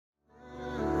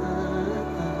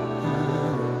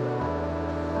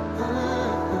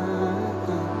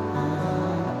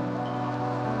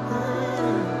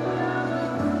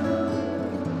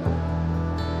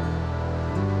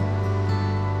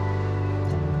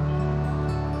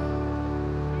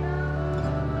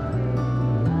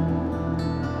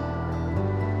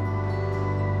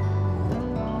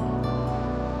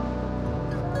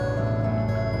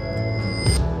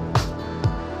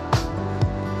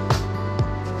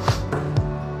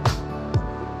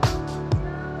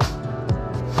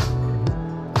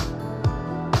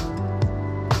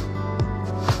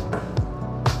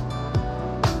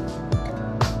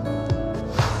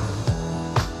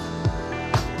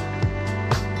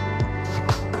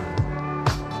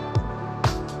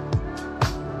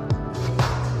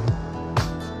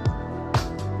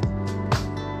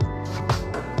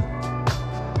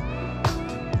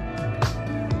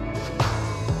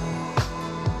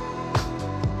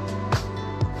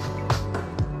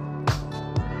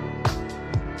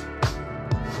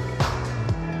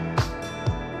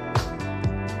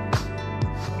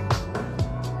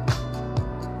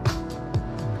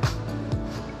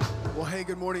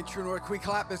morning, True North. Can we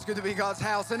clap? It's good to be in God's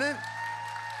house, isn't it?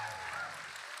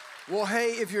 Well, hey,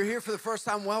 if you're here for the first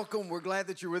time, welcome. We're glad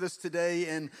that you're with us today.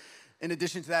 And in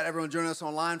addition to that, everyone joining us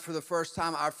online for the first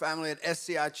time, our family at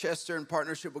SCI Chester in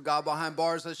partnership with God Behind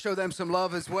Bars. Let's show them some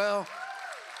love as well.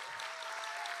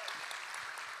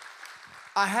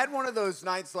 I had one of those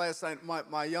nights last night.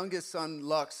 My youngest son,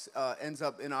 Lux, ends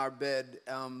up in our bed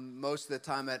most of the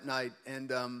time at night.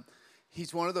 And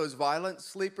he's one of those violent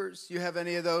sleepers. You have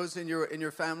any of those in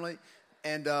your family?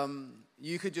 And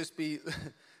you could just be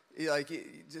like,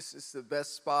 just it's the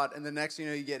best spot. And the next thing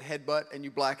you know, you get headbutt and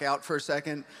you black out for a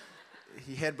second.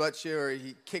 He headbutts you or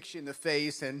he kicks you in the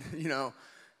face, and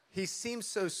he seems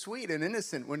so sweet and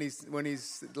innocent when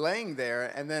he's laying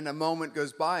there, and then a moment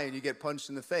goes by and you get punched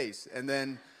in the face, and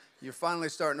then you're finally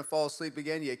starting to fall asleep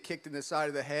again. You get kicked in the side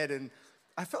of the head, and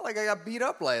I felt like I got beat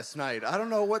up last night. I don't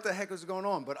know what the heck was going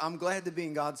on, but I'm glad to be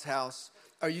in God's house.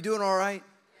 Are you doing all right?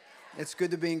 It's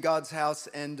good to be in God's house,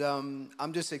 and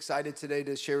I'm just excited today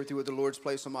to share with you what the Lord's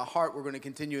placed on my heart. We're going to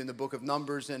continue in the book of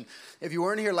Numbers, and if you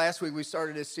weren't here last week, we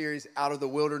started this series, Out of the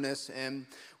Wilderness, and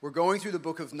we're going through the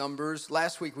book of Numbers.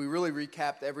 Last week, we really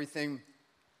recapped everything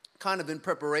kind of in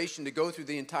preparation to go through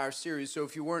the entire series, so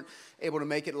if you weren't able to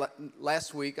make it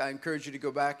last week, I encourage you to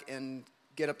go back and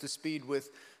get up to speed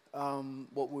with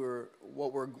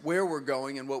where we're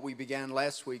going and what we began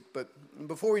last week. But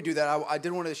before we do that, I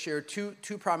did want to share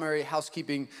two primary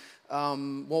housekeeping.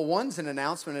 One's an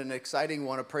announcement, an exciting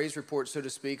one, a praise report, so to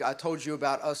speak. I told you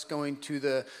about us going to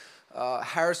the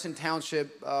Harrison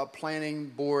Township Planning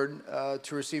Board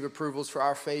to receive approvals for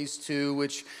our Phase 2,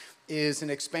 which is an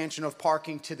expansion of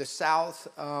parking to the south,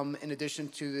 in addition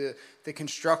to the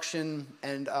construction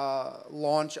and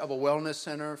launch of a wellness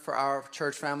center for our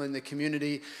church family in the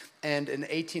community, and an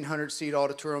 1,800-seat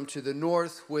auditorium to the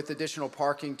north with additional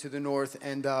parking to the north.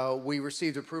 And we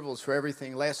received approvals for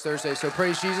everything last Thursday, so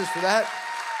praise Jesus for that.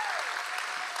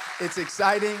 It's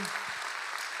exciting.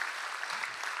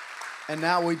 And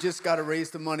now we just got to raise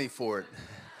the money for it.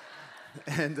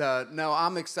 And no,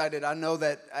 I'm excited. I know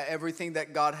that everything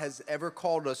that God has ever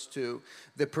called us to,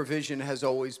 the provision has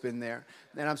always been there.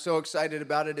 And I'm so excited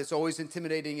about it. It's always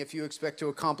intimidating if you expect to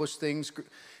accomplish things,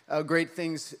 great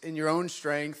things in your own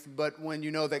strength. But when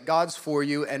you know that God's for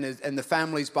you and the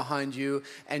family's behind you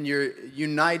and you're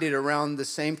united around the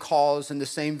same cause and the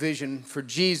same vision for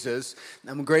Jesus,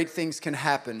 great things can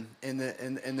happen in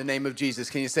the name of Jesus.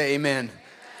 Can you say amen?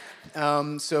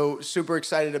 So super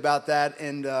excited about that,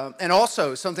 and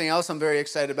also something else I'm very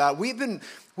excited about. We've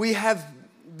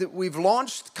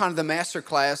launched kind of the master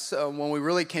class when we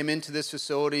really came into this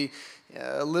facility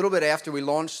a little bit after we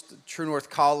launched True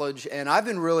North College, and I've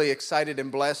been really excited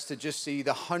and blessed to just see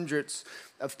the hundreds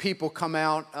of people come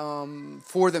out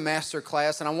for the master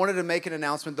class. And I wanted to make an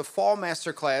announcement. The fall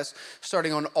master class,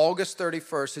 starting on August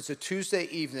 31st, it's a Tuesday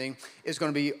evening, is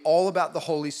going to be all about the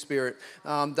Holy Spirit.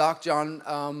 Dr.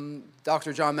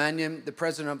 John Mannion, the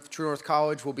president of True North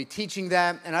College, will be teaching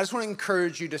that. And I just want to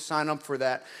encourage you to sign up for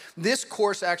that. This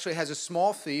course actually has a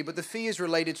small fee, but the fee is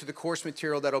related to the course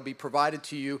material that will be provided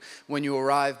to you when you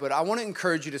arrive. But I want to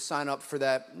encourage you to sign up for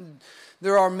that.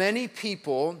 There are many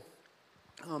people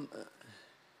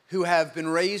who have been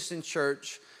raised in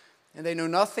church, and they know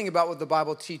nothing about what the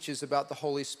Bible teaches about the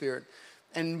Holy Spirit.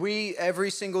 And we, every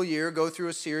single year, go through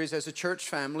a series as a church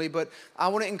family, but I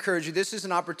want to encourage you, this is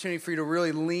an opportunity for you to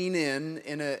really lean in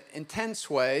an intense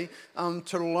way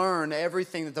to learn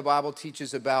everything that the Bible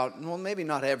teaches about, well, maybe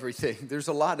not everything, there's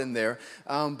a lot in there,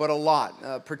 but a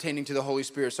lot pertaining to the Holy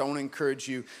Spirit. So I want to encourage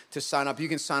you to sign up. You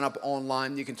can sign up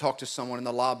online. You can talk to someone in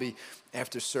the lobby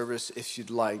after service if you'd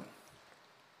like.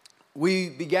 We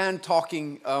began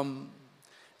talking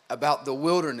about the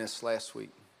wilderness last week.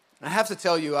 And I have to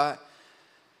tell you,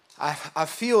 I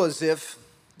feel as if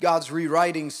God's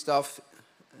rewriting stuff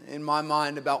in my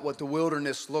mind about what the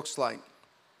wilderness looks like.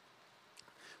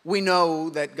 We know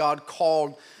that God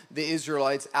called the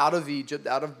Israelites out of Egypt,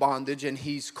 out of bondage, and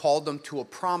He's called them to a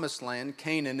promised land,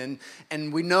 Canaan.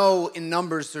 And we know in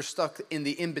Numbers they're stuck in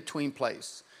the in-between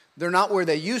place. They're not where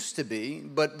they used to be,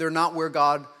 but they're not where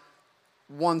God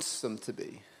wants them to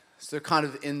be. So they're kind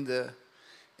of in the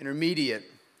intermediate.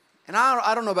 And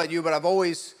I don't know about you, but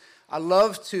I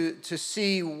love to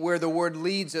see where the Word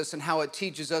leads us and how it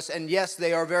teaches us. And yes,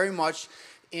 they are very much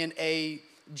in a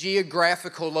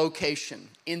geographical location,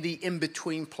 in the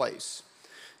in-between place.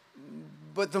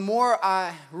 But the more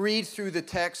I read through the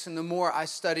text and the more I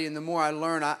study and the more I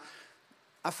learn,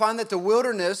 I find that the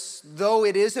wilderness, though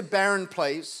it is a barren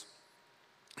place,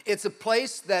 it's a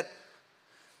place that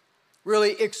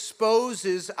really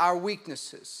exposes our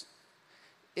weaknesses.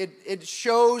 It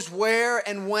shows where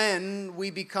and when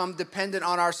we become dependent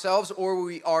on ourselves or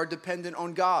we are dependent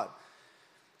on God.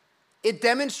 It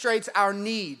demonstrates our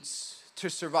needs to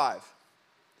survive.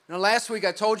 Now, last week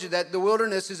I told you that the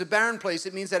wilderness is a barren place.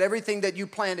 It means that everything that you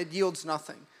planted yields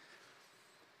nothing.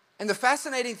 And the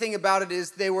fascinating thing about it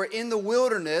is they were in the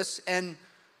wilderness, and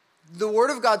the Word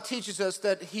of God teaches us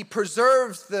that He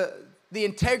preserves the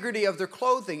integrity of their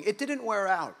clothing. It didn't wear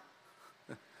out.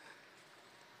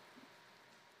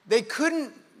 They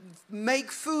couldn't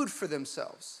make food for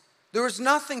themselves. There was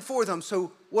nothing for them.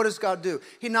 So what does God do?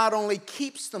 He not only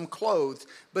keeps them clothed,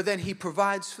 but then He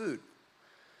provides food.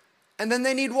 And then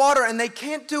they need water, and they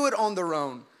can't do it on their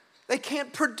own. They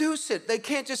can't produce it. They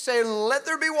can't just say, let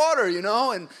there be water,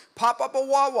 and pop up a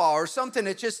Wawa or something.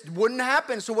 It just wouldn't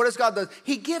happen. So what does God do?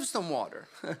 He gives them water.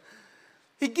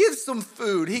 He gives them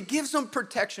food. He gives them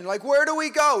protection. Like, where do we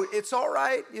go? It's all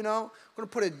right, We're going to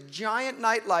put a giant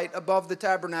night light above the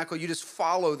tabernacle. You just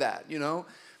follow that, And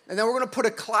then we're going to put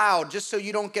a cloud just so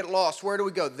you don't get lost. Where do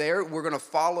we go? There, we're going to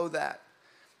follow that.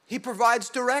 He provides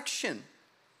direction.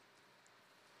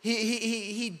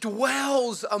 He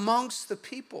dwells amongst the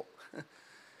people.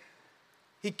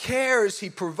 He cares, He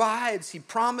provides, He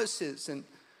promises, and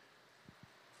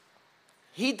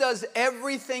He does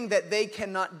everything that they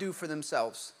cannot do for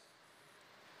themselves.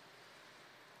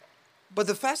 But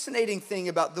the fascinating thing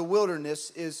about the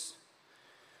wilderness is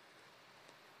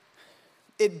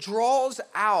it draws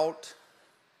out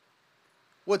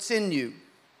what's in you.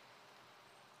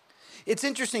 It's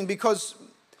interesting because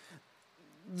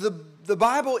the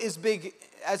Bible is big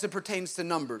as it pertains to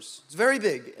numbers. It's very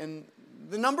big. And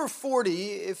the number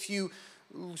 40, if you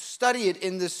study it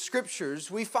in the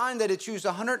scriptures, we find that it's used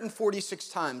 146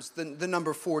 times, the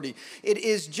number 40. It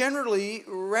is generally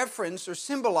referenced or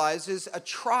symbolizes a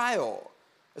trial,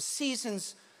 a season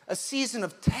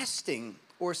of testing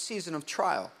or a season of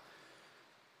trial.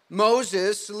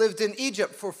 Moses lived in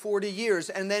Egypt for 40 years,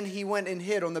 and then he went and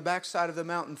hid on the backside of the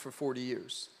mountain for 40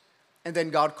 years. And then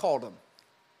God called him.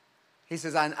 He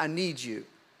says, I need you.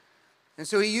 And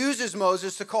so He uses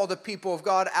Moses to call the people of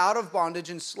God out of bondage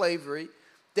and slavery,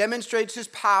 demonstrates His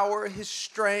power, His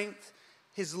strength,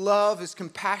 His love, His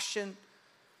compassion,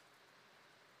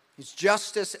 His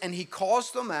justice, and He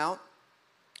calls them out.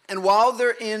 And while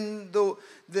they're in the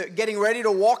getting ready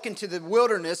to walk into the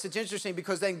wilderness, it's interesting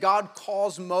because then God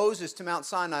calls Moses to Mount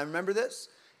Sinai. Remember this?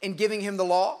 In giving him the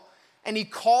law. And He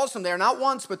calls them there, not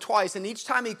once, but twice. And each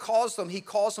time He calls them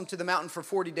to the mountain for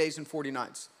 40 days and 40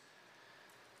 nights.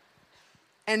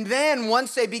 And then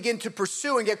once they begin to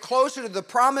pursue and get closer to the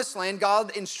promised land,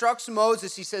 God instructs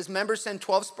Moses. He says, remember, send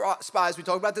 12 spies. We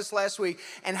talked about this last week.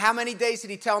 And how many days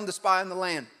did He tell them to spy on the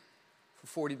land? For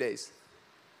 40 days.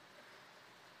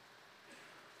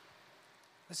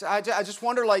 So I just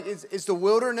wonder, is the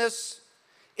wilderness,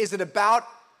 is it about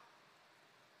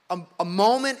a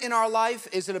moment in our life?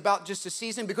 Is it about just a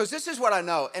season? Because this is what I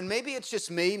know, and maybe it's just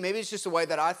me, maybe it's just the way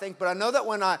that I think, but I know that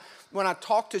when I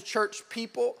talk to church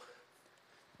people,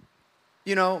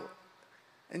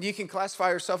 and you can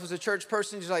classify yourself as a church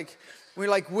person, just like, we're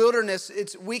like wilderness,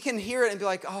 we can hear it and be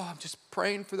like, oh, I'm just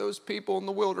praying for those people in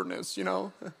the wilderness,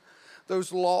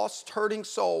 those lost, hurting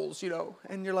souls,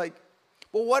 and you're like,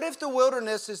 well, what if the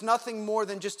wilderness is nothing more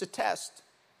than just a test?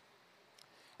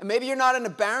 And maybe you're not in a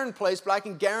barren place, but I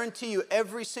can guarantee you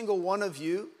every single one of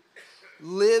you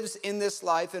lives in this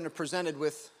life and are presented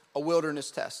with a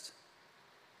wilderness test.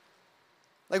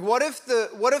 Like, what if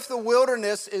the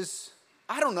wilderness is,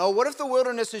 I don't know, what if the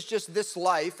wilderness is just this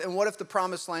life, and what if the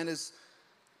promised land is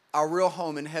our real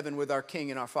home in heaven with our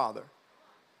King and our Father?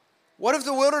 What if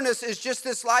the wilderness is just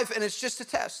this life and it's just a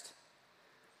test?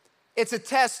 It's a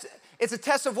test. It's a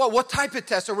test of what? What type of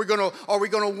test? Are we going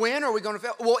to win or are we going to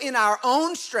fail? Well, in our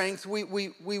own strength,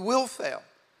 we will fail.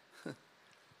 It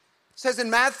says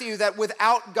in Matthew that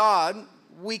without God,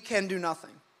 we can do nothing.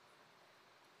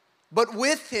 But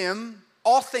with Him,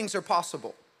 all things are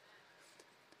possible.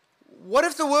 What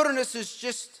if the wilderness is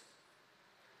just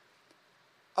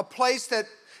a place that,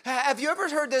 have you ever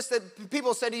heard this, that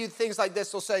people say to you things like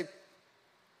this? They'll say,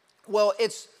 well,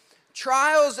 it's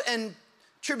trials and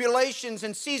tribulations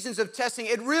and seasons of testing.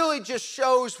 It really just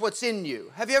shows what's in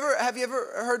you. Have you ever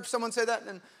heard someone say that?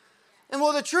 And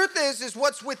well, the truth is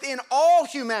what's within all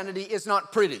humanity is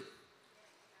not pretty.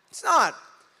 It's not.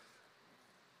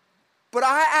 But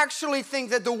I actually think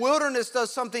that the wilderness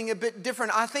does something a bit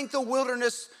different. I think the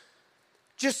wilderness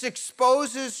just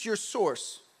exposes your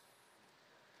source.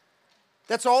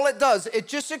 That's all it does. It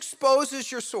just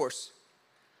exposes your source.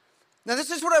 Now,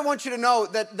 this is what I want you to know,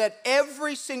 that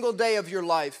every single day of your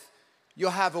life,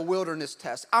 you'll have a wilderness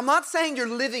test. I'm not saying you're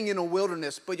living in a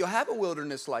wilderness, but you'll have a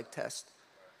wilderness-like test.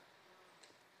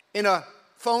 in a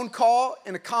phone call,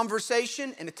 in a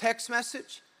conversation, in a text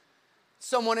message,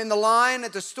 someone in the line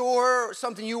at the store, or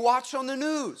something you watch on the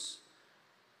news,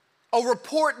 a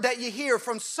report that you hear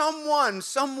from someone,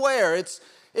 somewhere.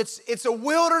 It's a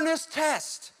wilderness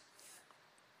test.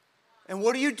 And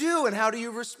what do you do and how do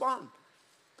you respond?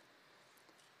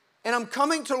 And I'm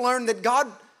coming to learn that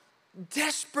God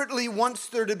desperately wants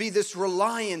there to be this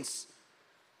reliance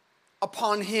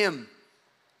upon Him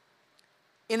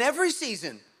in every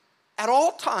season, at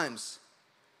all times.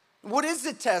 What is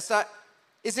the test?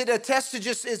 Is it a test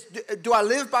to do I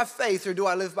live by faith or do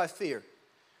I live by fear?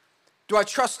 Do I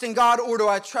trust in God or do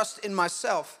I trust in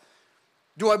myself?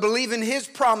 Do I believe in His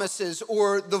promises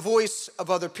or the voice of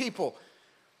other people?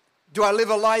 Do I live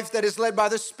a life that is led by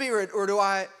the Spirit or do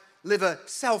I live a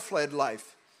self-led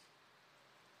life?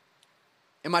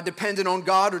 Am I dependent on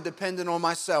God or dependent on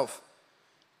myself?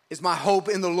 Is my hope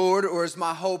in the Lord or is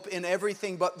my hope in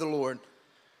everything but the Lord?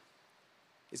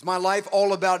 Is my life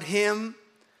all about Him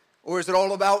or is it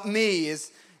all about me?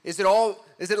 Is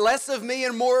it less of me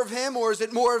and more of Him, or is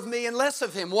it more of me and less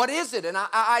of Him? What is it? And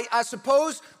I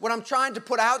suppose what I'm trying to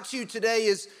put out to you today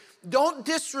is don't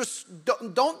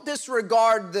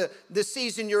disregard the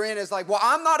season you're in as like, well,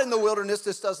 I'm not in the wilderness.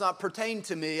 This does not pertain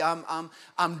to me.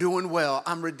 I'm doing well.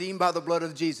 I'm redeemed by the blood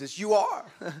of Jesus. You are.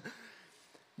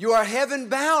 You are heaven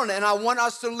bound, and I want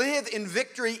us to live in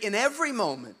victory in every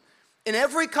moment, in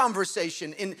every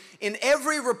conversation, in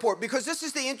every report. Because this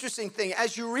is the interesting thing.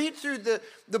 As you read through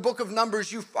the book of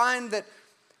Numbers, you find that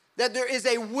there is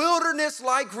a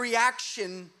wilderness-like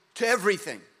reaction to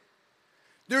everything.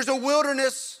 There's a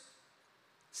wilderness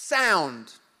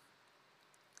sound.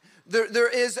 There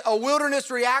is a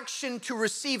wilderness reaction to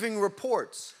receiving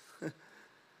reports.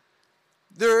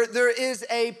 There is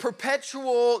a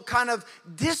perpetual kind of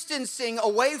distancing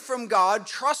away from God,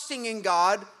 trusting in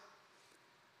God.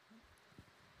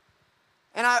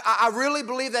 And I really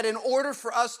believe that in order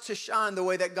for us to shine the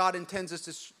way that God intends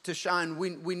us to shine,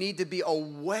 we need to be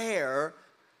aware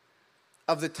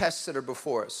of the tests that are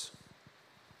before us.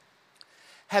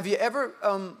 Have you ever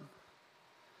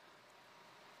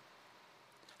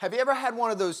had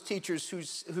one of those teachers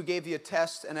who gave you a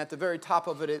test, and at the very top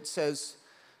of it, it says,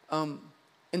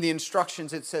 in the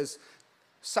instructions, it says,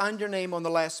 sign your name on the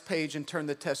last page and turn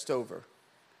the test over?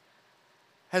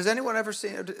 Has anyone ever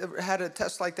had a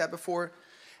test like that before?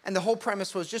 And the whole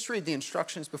premise was just read the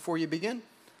instructions before you begin.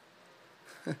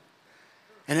 And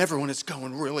everyone is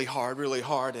going really hard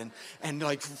and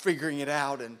like figuring it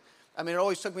out. And I mean, it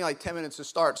always took me like 10 minutes to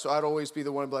start, so I'd always be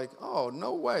the one like, oh,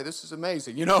 no way, this is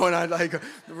amazing, you know, and I'd like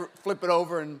flip it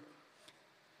over. And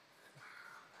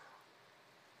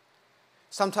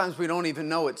sometimes we don't even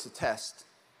know it's a test.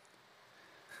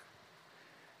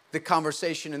 The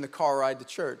conversation in the car ride to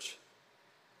church,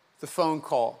 the phone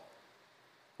call,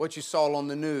 what you saw on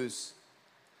the news,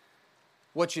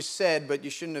 what you said but you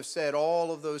shouldn't have said,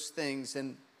 all of those things.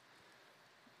 And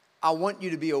I want you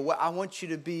to be aware, I want you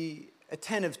to be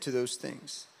attentive to those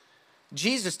things.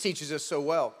 Jesus teaches us so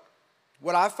well.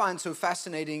 What I find so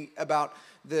fascinating about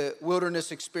the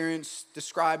wilderness experience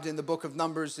described in the book of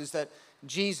Numbers is that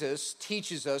Jesus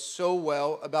teaches us so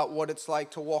well about what it's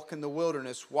like to walk in the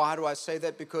wilderness. Why do I say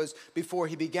that? Because before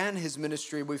He began His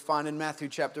ministry, we find in Matthew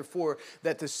chapter 4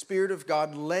 that the Spirit of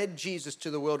God led Jesus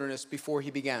to the wilderness before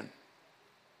He began.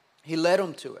 He led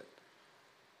Him to it.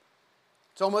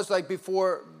 It's almost like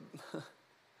before...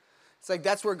 It's like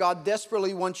that's where God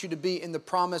desperately wants you to be, in the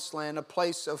promised land, a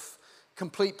place of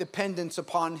complete dependence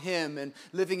upon Him and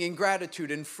living in gratitude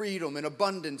and freedom and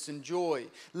abundance and joy.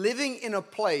 Living in a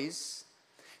place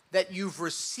that you've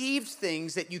received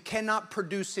things that you cannot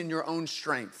produce in your own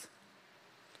strength.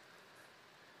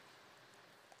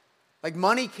 Like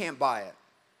money can't buy it.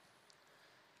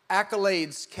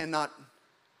 Accolades cannot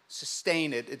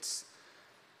sustain it. It's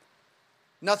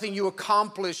nothing you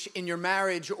accomplish in your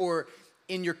marriage or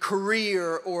in your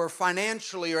career or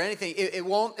financially or anything. It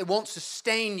won't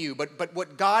sustain you. But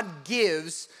what God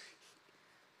gives,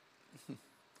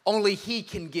 only He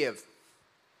can give.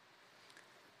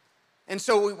 And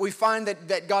so we find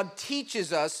that God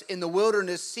teaches us in the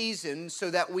wilderness season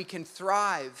so that we can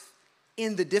thrive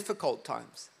in the difficult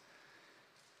times.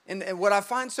 And what I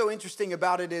find so interesting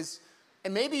about it is,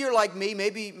 and maybe you're like me,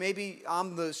 maybe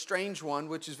I'm the strange one,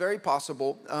 which is very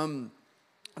possible,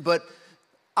 but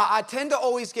I tend to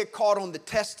always get caught on the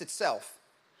test itself.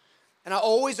 And I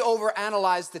always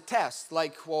overanalyze the test.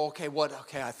 Like, well,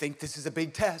 okay, I think this is a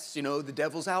big test. You know, the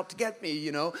devil's out to get me,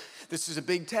 you know. This is a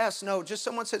big test. No, just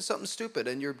someone said something stupid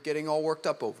and you're getting all worked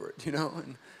up over it, you know.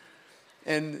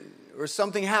 Or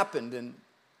something happened, and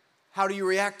how do you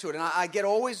react to it? And I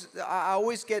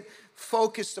always get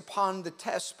focused upon the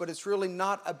test, but it's really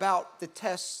not about the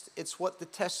test. It's what the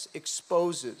test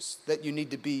exposes that you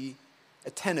need to be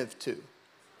attentive to.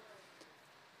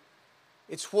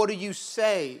 It's what do you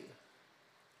say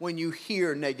when you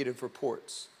hear negative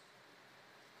reports?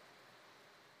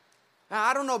 Now,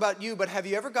 I don't know about you, but have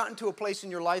you ever gotten to a place in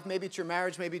your life, maybe it's your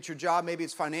marriage, maybe it's your job, maybe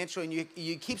it's financial, and you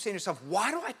keep saying to yourself,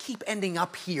 why do I keep ending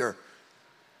up here?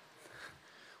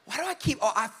 Why do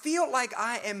I feel like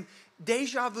I am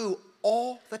deja vu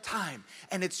all the time,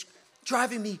 and it's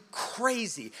driving me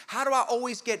crazy. How do I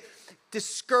always get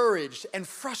discouraged and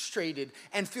frustrated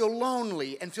and feel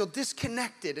lonely and feel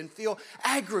disconnected and feel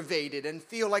aggravated and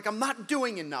feel like I'm not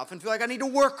doing enough and feel like I need to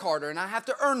work harder and I have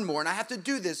to earn more and I have to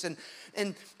do this, and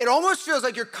it almost feels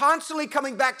like you're constantly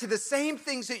coming back to the same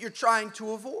things that you're trying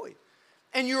to avoid,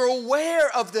 and you're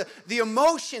aware of the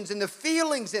emotions and the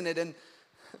feelings in it, and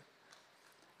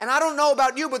I don't know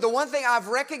about you, but the one thing I've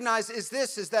recognized is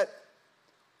that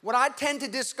what I tend to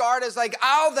discard as like,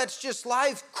 oh, that's just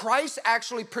life, Christ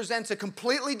actually presents a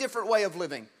completely different way of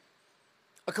living.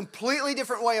 A completely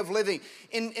different way of living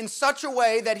in such a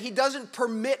way that he doesn't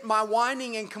permit my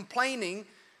whining and complaining.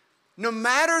 No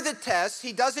matter the test,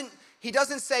 he doesn't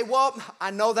say, well,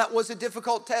 I know that was a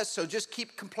difficult test, so just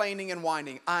keep complaining and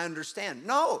whining. I understand.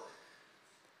 No.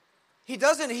 He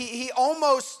doesn't. He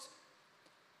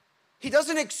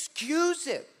doesn't excuse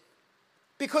it.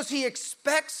 Because he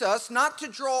expects us not to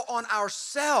draw on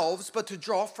ourselves, but to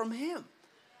draw from him.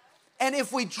 And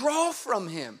if we draw from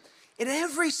him in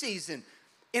every season,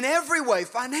 in every way,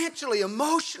 financially,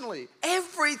 emotionally,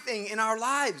 everything in our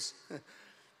lives,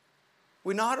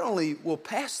 we not only will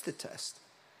pass the test,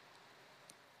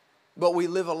 but we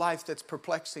live a life that's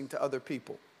perplexing to other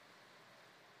people.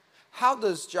 How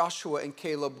does Joshua and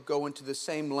Caleb go into the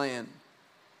same land,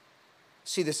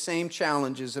 see the same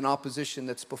challenges and opposition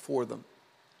that's before them,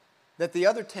 that the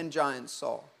other 10 giants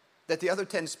saw, that the other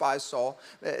 10 spies saw,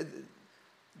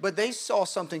 but they saw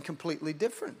something completely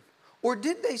different? Or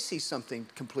did they see something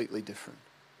completely different?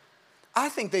 I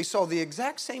think they saw the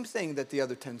exact same thing that the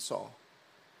other 10 saw.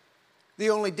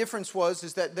 The only difference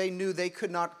is that they knew they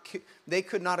could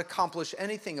not accomplish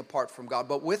anything apart from God,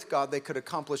 but with God they could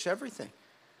accomplish everything.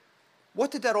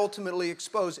 What did that ultimately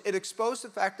expose? It exposed the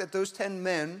fact that those 10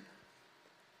 men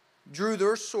drew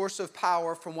their source of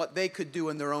power from what they could do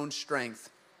in their own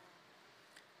strength.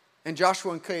 And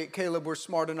Joshua and Caleb were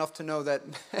smart enough to know that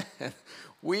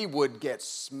we would get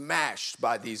smashed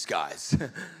by these guys.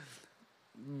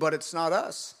 But it's not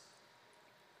us.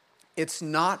 It's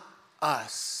not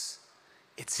us.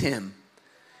 It's him.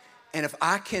 And if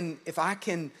I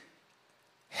can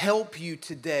help you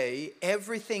today,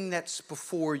 everything that's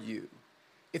before you,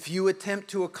 if you attempt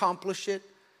to accomplish it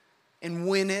and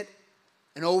win it,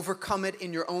 and overcome it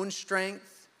in your own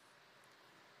strength,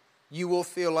 you will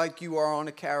feel like you are on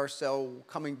a carousel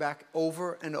coming back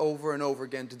over and over and over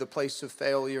again to the place of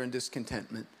failure and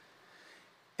discontentment.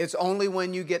 It's only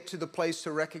when you get to the place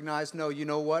to recognize, no, you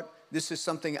know what? This is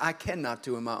something I cannot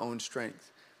do in my own strength.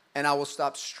 And I will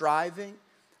stop striving.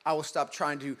 I will stop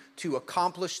trying to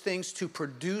accomplish things, to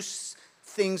produce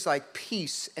things like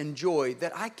peace and joy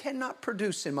that I cannot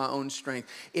produce in my own strength.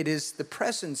 It is the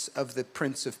presence of the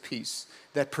Prince of Peace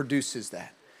that produces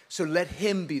that. So let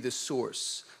him be the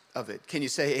source of it. Can you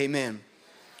say amen?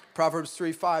 Proverbs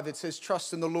 3:5, it says,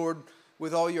 trust in the Lord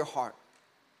with all your heart.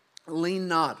 Lean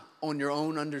not on your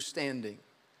own understanding.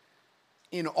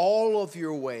 In all of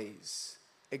your ways,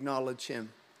 acknowledge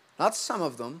him. Not some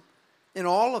of them, in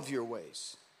all of your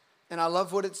ways. And I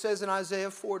love what it says in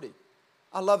Isaiah 40.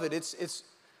 I love it.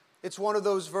 It's one of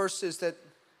those verses that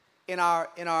in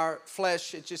our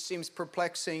flesh, it just seems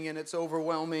perplexing and it's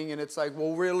overwhelming and it's like,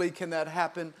 well, really, can that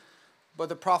happen? But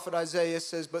the prophet Isaiah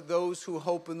says, but those who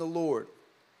hope in the Lord,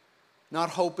 not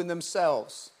hope in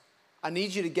themselves. I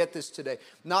need you to get this today.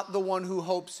 Not the one who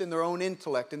hopes in their own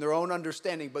intellect, in their own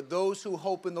understanding, but those who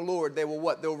hope in the Lord, they will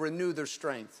what? They'll renew their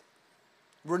strength.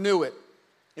 Renew it.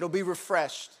 It'll be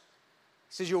refreshed.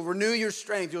 It says you'll renew your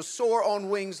strength. You'll soar on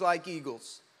wings like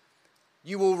eagles.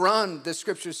 You will run, the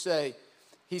scriptures say.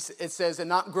 It says, and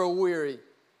not grow weary.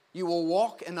 You will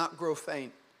walk and not grow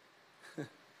faint.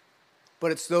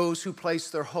 But it's those who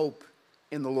place their hope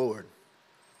in the Lord.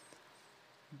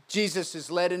 Jesus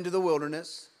is led into the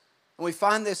wilderness. And we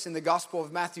find this in the Gospel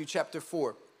of Matthew chapter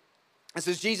 4. It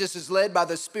says Jesus is led by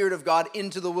the Spirit of God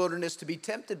into the wilderness to be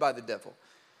tempted by the devil.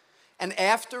 And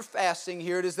after fasting,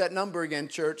 here it is that number again,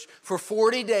 church, for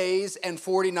 40 days and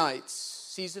 40 nights,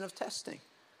 season of testing.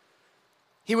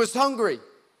 He was hungry.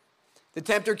 The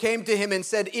tempter came to him and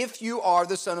said, if you are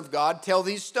the Son of God, tell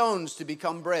these stones to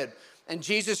become bread. And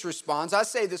Jesus responds, I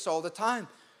say this all the time.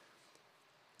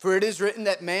 For it is written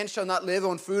that man shall not live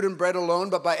on food and bread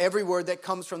alone, but by every word that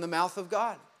comes from the mouth of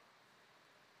God.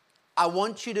 I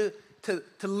want you to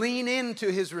lean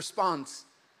into his response.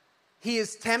 He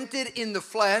is tempted in the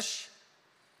flesh,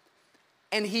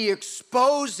 and he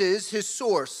exposes his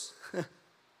source.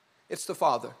 It's the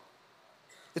Father.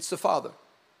 It's the Father.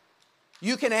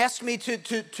 You can ask me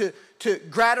to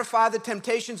gratify the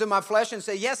temptations of my flesh and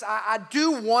say, yes, I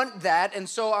do want that, and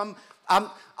so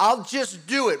I'll just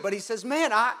do it. But he says,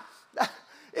 man,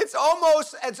 it's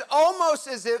almost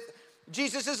as if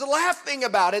Jesus is laughing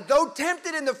about it, though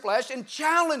tempted in the flesh and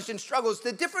challenged in struggles.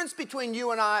 The difference between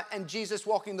you and I and Jesus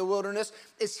walking the wilderness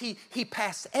is he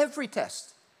passed every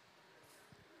test.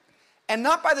 And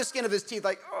not by the skin of his teeth,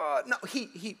 like, oh, no,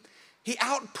 he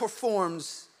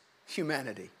outperforms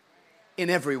humanity in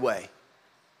every way.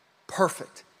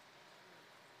 Perfect.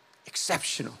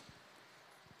 Exceptional.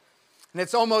 And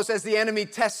it's almost as the enemy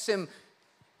tests him,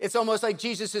 it's almost like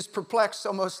Jesus is perplexed,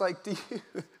 almost like,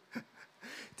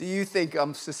 do you think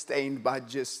I'm sustained by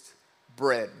just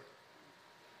bread?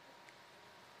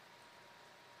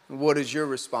 What is your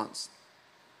response?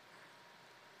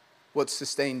 What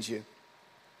sustains you?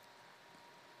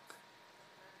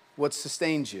 What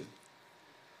sustains you?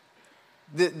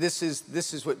 This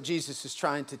is what Jesus is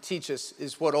trying to teach us,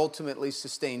 is what ultimately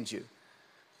sustains you.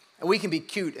 And we can be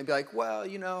cute and be like, well,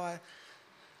 you know,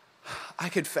 I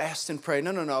could fast and pray.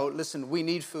 No. Listen, we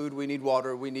need food, we need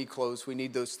water, we need clothes, we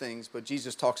need those things. But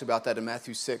Jesus talks about that in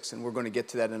Matthew 6, and we're going to get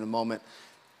to that in a moment.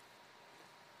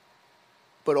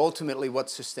 But ultimately, what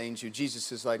sustains you?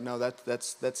 Jesus is like, no,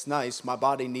 that's nice. My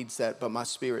body needs that, but my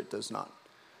spirit does not.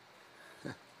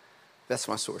 That's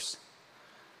my source.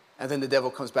 And then the devil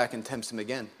comes back and tempts him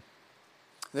again.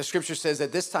 The scripture says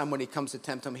that this time when he comes to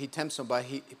tempt him, he tempts him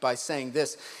by saying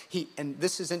this. And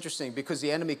this is interesting because the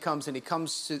enemy comes and he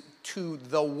comes to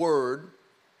the Word,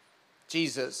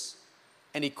 Jesus,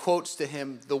 and he quotes to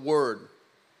him the Word.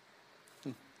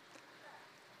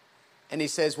 And he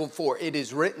says, well, for it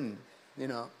is written, you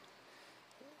know,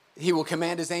 he will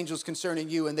command his angels concerning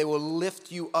you, and they will lift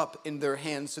you up in their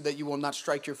hands so that you will not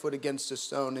strike your foot against a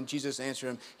stone. And Jesus answered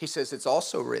him, he says, it's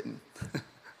also written.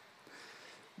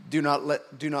 Do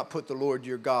not put the Lord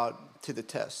your God to the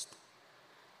test.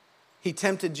 He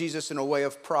tempted Jesus in a way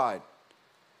of pride,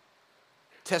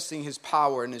 testing his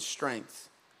power and his strength.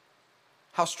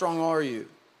 How strong are you?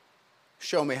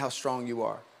 Show me how strong you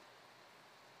are.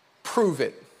 Prove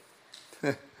it.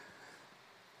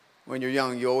 When you're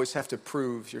young, you always have to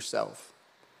prove yourself.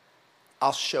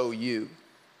 I'll show you.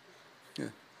 Yeah.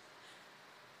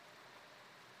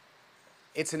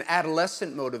 It's an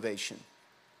adolescent motivation.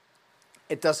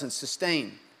 It doesn't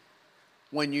sustain.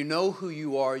 When you know who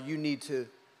you are, you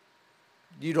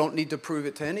don't need to prove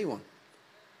it to anyone.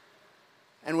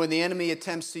 And when the enemy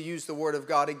attempts to use the word of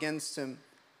God against him,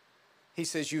 he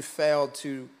says, you failed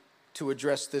to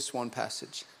address this one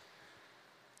passage.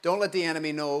 Don't let the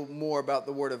enemy know more about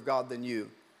the word of God than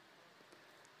you.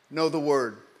 Know the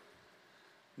word.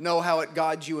 Know how it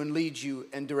guides you and leads you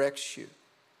and directs you.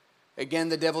 Again,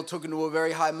 the devil took him to a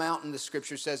very high mountain, the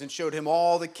scripture says, and showed him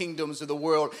all the kingdoms of the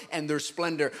world and their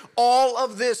splendor. All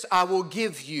of this I will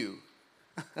give you.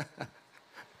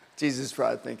 Jesus is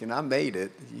probably thinking, I made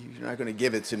it. You're not going to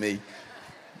give it to me.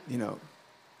 You know.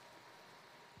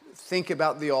 Think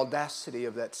about the audacity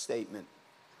of that statement.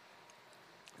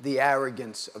 The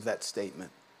arrogance of that statement.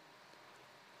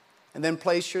 And then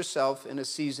place yourself in a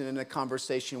season, in a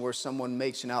conversation where someone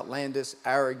makes an outlandish,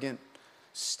 arrogant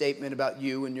statement about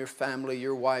you and your family,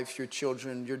 your wife, your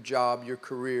children, your job, your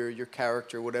career, your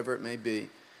character, whatever it may be.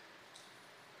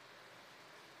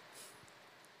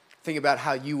 Think about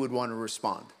how you would want to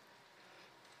respond.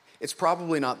 It's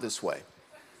probably not this way,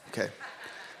 okay?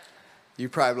 You're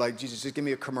probably like, Jesus, just give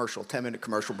me a commercial, 10-minute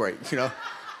commercial break, you know?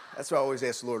 That's why I always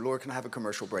ask the Lord, Lord, can I have a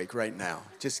commercial break right now?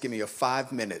 Just give me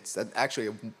 5 minutes.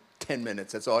 Actually, 10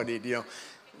 minutes. That's all I need. You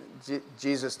know,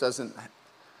 Jesus doesn't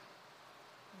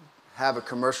have a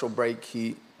commercial break.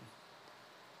 He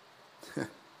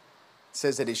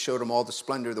says that he showed him all the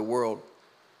splendor of the world.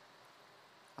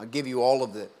 I'll give you all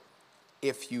of it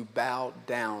if you bow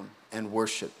down and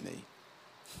worship me.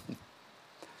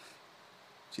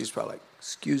 Jesus probably like,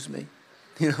 excuse me,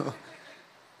 you know.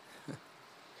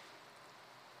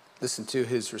 Listen to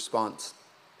his response.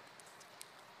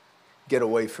 Get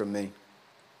away from me.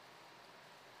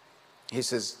 He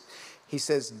says,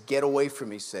 get away from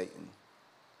me, Satan.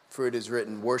 For it is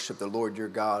written, worship the Lord your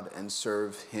God and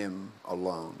serve him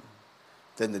alone.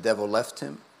 Then the devil left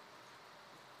him,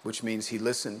 which means he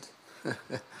listened.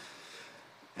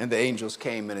 And the angels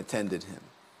came and attended him.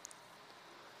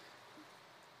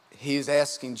 He is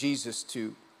asking Jesus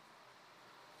to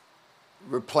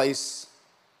replace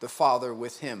the Father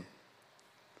with him.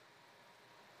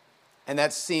 And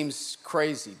that seems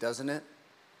crazy, doesn't it?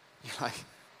 You're like,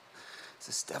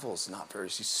 this devil's not very,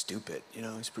 he's stupid,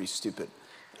 he's pretty stupid.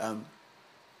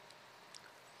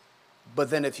 But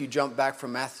then if you jump back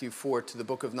from Matthew 4 to the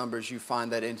book of Numbers, you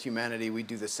find that in humanity we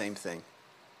do the same thing.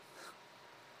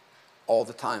 All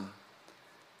the time.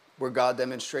 Where God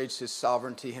demonstrates his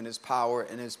sovereignty and his power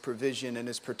and his provision and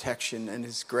his protection and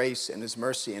his grace and his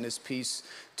mercy and his peace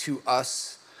to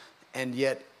us, and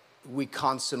yet we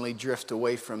constantly drift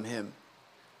away from him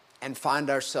and find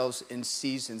ourselves in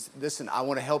seasons. Listen, I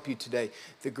want to help you today.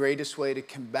 The greatest way to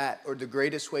combat, or the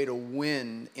greatest way to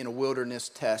win in a wilderness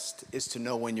test, is to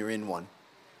know when you're in one.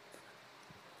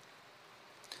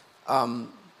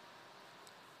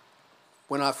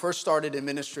 When I first started in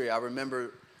ministry, I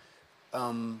remember,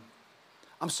 I'm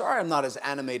sorry I'm not as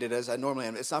animated as I normally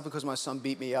am. It's not because my son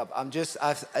beat me up. I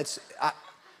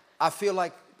feel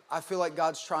like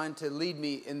God's trying to lead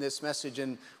me in this message,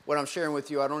 and what I'm sharing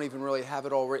with you, I don't even really have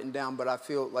it all written down, but I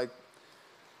feel like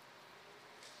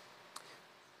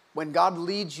when God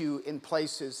leads you in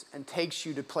places and takes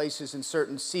you to places in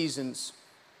certain seasons,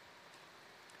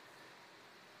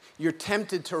 you're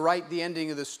tempted to write the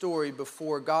ending of the story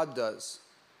before God does.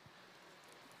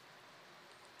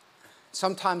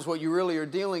 Sometimes what you really are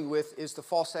dealing with is the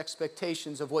false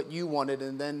expectations of what you wanted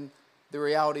and then the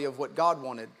reality of what God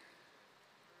wanted.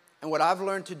 And what I've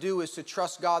learned to do is to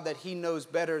trust God that he knows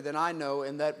better than I know,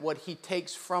 and that what he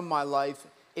takes from my life,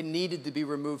 it needed to be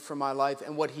removed from my life,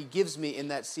 and what he gives me in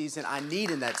that season, I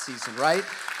need in that season, right?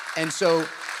 And so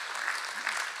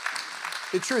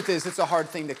the truth is, it's a hard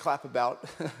thing to clap about,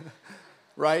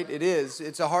 right? It is.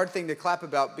 It's a hard thing to clap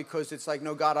about because it's like,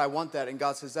 no, God, I want that. And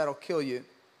God says, that'll kill you.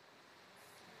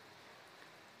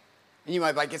 And you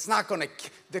might be like, it's not going to,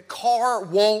 the car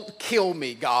won't kill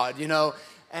me, God,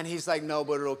 And he's like, no,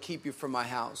 but it'll keep you from my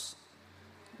house.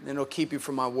 And it'll keep you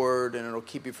from my word, and it'll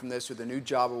keep you from this or the new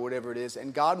job or whatever it is.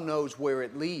 And God knows where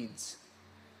it leads.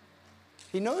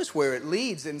 He knows where it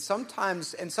leads. And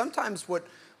sometimes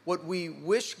what we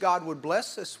wish God would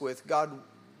bless us with, God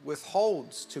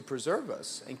withholds to preserve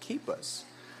us and keep us.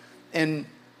 And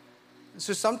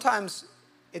so sometimes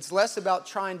it's less about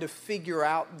trying to figure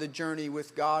out the journey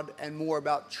with God and more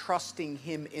about trusting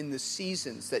him in the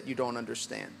seasons that you don't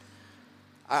understand.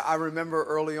 I remember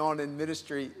early on in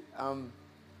ministry,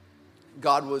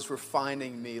 God was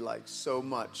refining me like so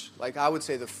much. Like I would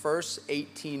say the first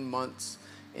 18 months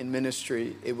in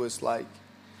ministry, it was like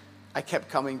I kept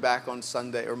coming back on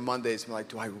Sunday or Mondays and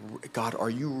like, God, are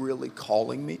you really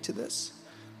calling me to this?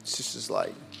 It's just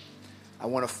like, I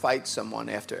want to fight someone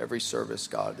after every service,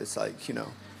 God. It's like, It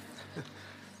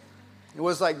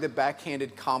was like the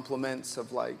backhanded compliments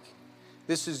of like,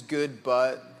 this is good,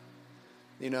 but,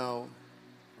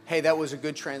 hey, that was a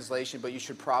good translation, but you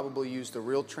should probably use the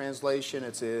real translation.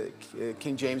 It's a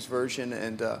King James Version.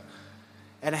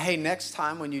 And hey, next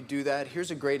time when you do that,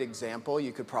 here's a great example.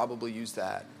 You could probably use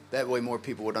that. That way more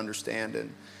people would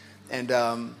understand. And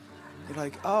you're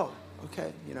like, oh,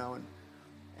 okay,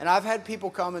 And I've had people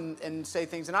come and say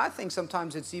things, and I think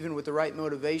sometimes it's even with the right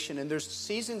motivation. And there's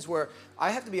seasons where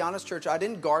I have to be honest, church, I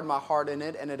didn't guard my heart in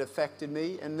it, and it affected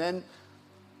me. And then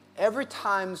every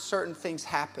time certain things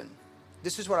happen,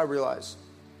 this is what I realize,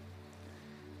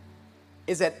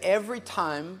 is that every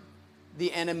time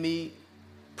the enemy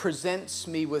presents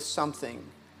me with something,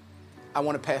 I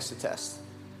want to pass the test.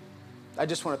 I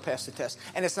just want to pass the test.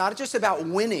 And it's not just about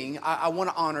winning. I want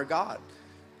to honor God.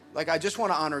 Like, I just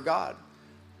want to honor God.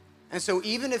 And so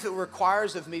even if it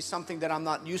requires of me something that I'm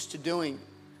not used to doing,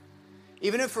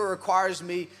 even if it requires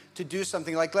me to do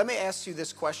something, like, let me ask you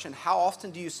this question. How often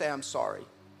do you say I'm sorry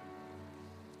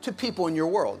to people in your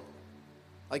world?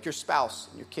 Like your spouse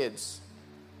and your kids.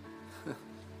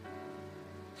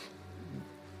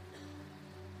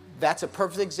 That's a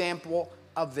perfect example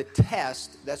of the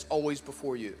test that's always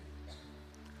before you.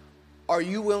 Are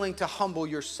you willing to humble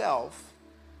yourself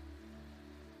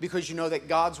because you know that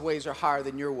God's ways are higher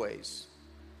than your ways?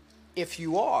 If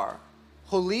you are,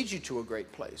 he'll lead you to a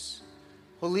great place.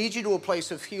 He'll lead you to a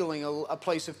place of healing, a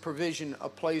place of provision, a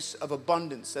place of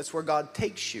abundance. That's where God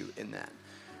takes you in that.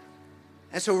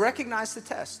 And so recognize the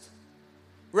test.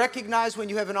 Recognize when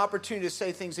you have an opportunity to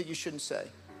say things that you shouldn't say.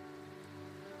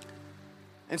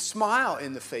 And smile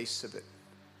in the face of it.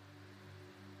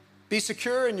 Be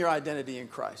secure in your identity in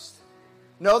Christ.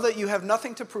 Know that you have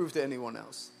nothing to prove to anyone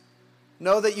else.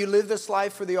 Know that you live this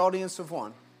life for the audience of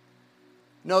one.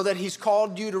 Know that he's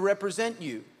called you to represent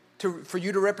you, for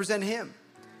you to represent him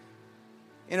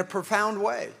in a profound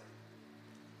way.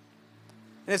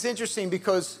 And it's interesting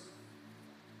because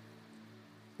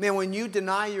Man, when you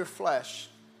deny your flesh,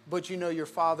 but you know your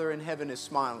Father in heaven is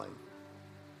smiling,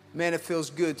 man, it feels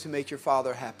good to make your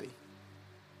Father happy.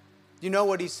 You know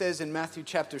what he says in Matthew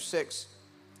chapter 6?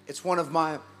 It's one of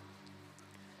my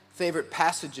favorite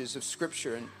passages of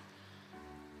Scripture. And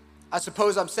I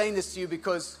suppose I'm saying this to you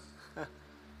because,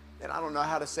 and I don't know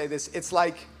how to say this, it's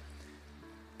like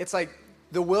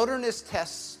the wilderness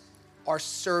tests are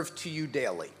served to you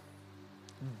daily.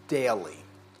 Daily.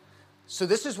 So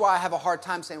this is why I have a hard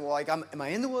time saying, well, am I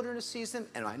in the wilderness season?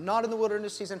 Am I not in the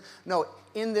wilderness season? No,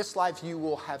 in this life you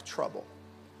will have trouble.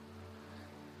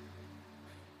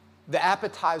 The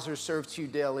appetizers served to you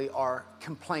daily are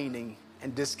complaining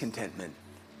and discontentment.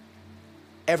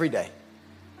 Every day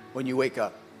when you wake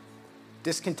up,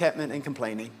 discontentment and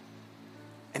complaining.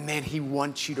 And man, he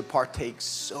wants you to partake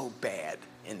so bad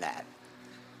in that.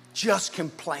 Just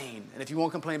complain. And if you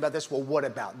won't complain about this, well, what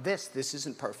about this? This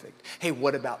isn't perfect. Hey,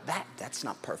 what about that? That's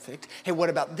not perfect. Hey, what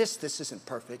about this? This isn't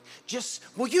perfect.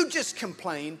 Will you just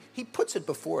complain? He puts it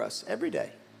before us every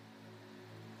day.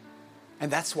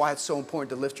 And that's why it's so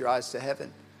important to lift your eyes to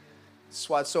heaven. That's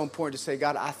why it's so important to say,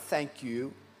 God, I thank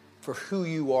you for who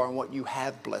you are and what you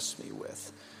have blessed me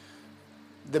with.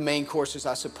 The main courses,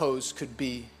 I suppose, could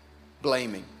be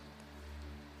blaming.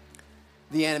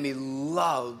 The enemy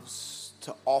loves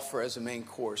to offer as a main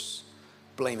course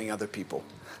blaming other people.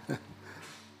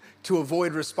 To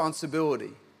avoid responsibility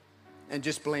and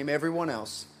just blame everyone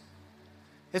else.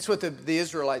 It's what the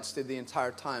Israelites did the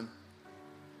entire time.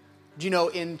 Do you know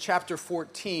in chapter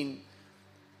 14,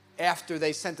 after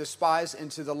they sent the spies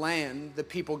into the land, the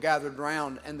people gathered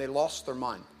around and they lost their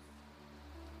mind.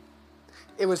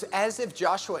 It was as if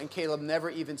Joshua and Caleb never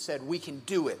even said, we can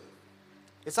do it.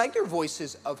 It's like their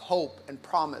voices of hope and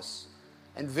promise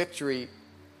and victory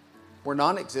were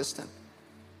non-existent.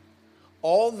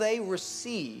 All they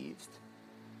received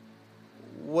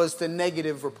was the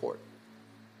negative report.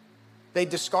 They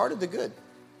discarded the good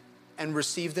and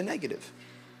received the negative.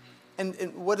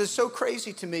 And what is so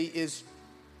crazy to me is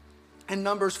in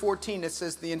Numbers 14, it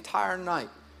says the entire night.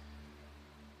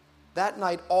 That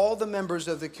night, all the members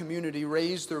of the community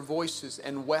raised their voices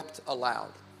and wept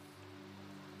aloud.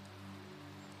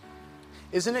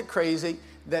 Isn't it crazy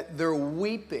that their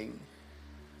weeping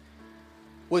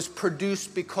was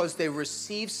produced because they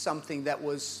received something that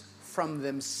was from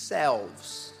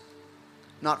themselves,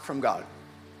 not from God?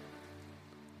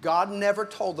 God never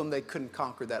told them they couldn't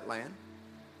conquer that land.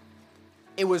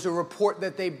 It was a report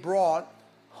that they brought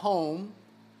home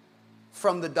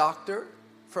from the doctor,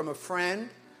 from a friend,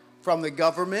 from the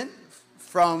government,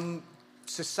 from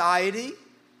society,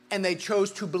 and they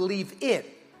chose to believe it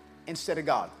instead of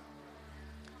God.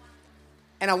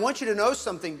 And I want you to know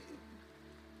something.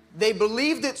 They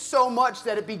believed it so much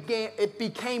that it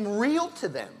became real to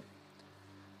them.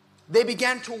 They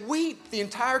began to weep, the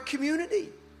entire community.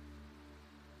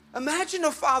 Imagine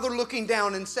a father looking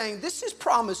down and saying, this is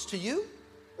promised to you.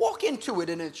 Walk into it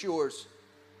and it's yours.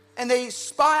 And they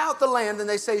spy out the land and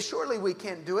they say, surely we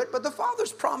can't do it. But the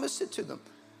father's promised it to them.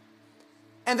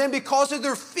 And then because of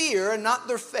their fear and not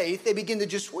their faith, they begin to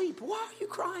just weep. Why are you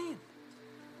crying?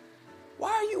 Why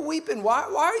are you weeping? Why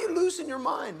are you losing your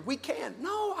mind? We can't.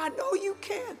 No, I know you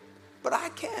can, but I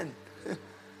can.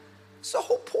 It's the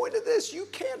whole point of this. You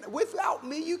can't. Without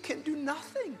me, you can do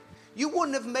nothing. You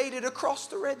wouldn't have made it across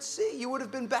the Red Sea. You would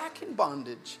have been back in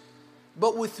bondage.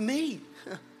 But with me,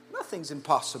 nothing's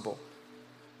impossible.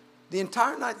 The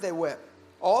entire night they wept.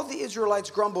 All the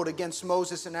Israelites grumbled against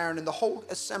Moses and Aaron, and the whole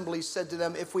assembly said to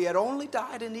them, if we had only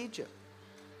died in Egypt.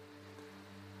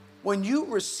 When you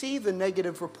receive a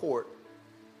negative report,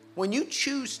 when you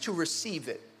choose to receive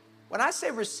it, when I say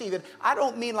receive it, I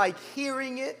don't mean like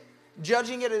hearing it,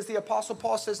 judging it as the Apostle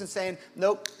Paul says and saying,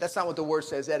 nope, that's not what the word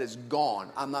says. That is gone.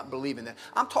 I'm not believing that.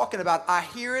 I'm talking about I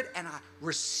hear it and I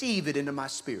receive it into my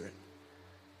spirit.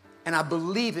 And I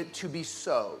believe it to be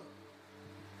so.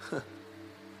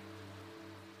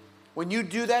 When you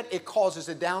do that, it causes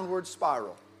a downward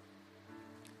spiral.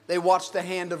 They watch the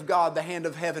hand of God, the hand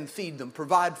of heaven, feed them,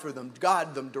 provide for them,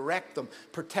 guide them, direct them,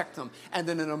 protect them. And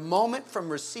then in a moment from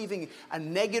receiving a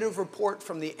negative report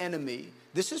from the enemy,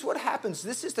 this is what happens.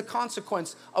 This is the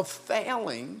consequence of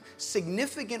failing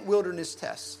significant wilderness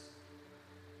tests.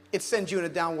 It sends you in a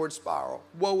downward spiral.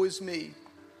 Woe is me.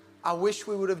 I wish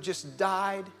we would have just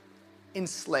died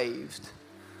enslaved.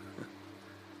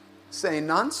 Saying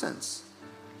nonsense.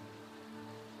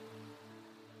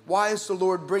 Why is the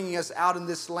Lord bringing us out in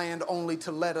this land only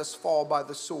to let us fall by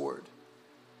the sword?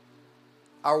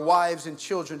 Our wives and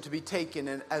children to be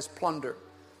taken as plunder.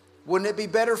 Wouldn't it be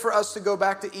better for us to go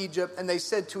back to Egypt? And they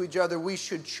said to each other, we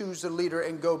should choose a leader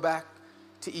and go back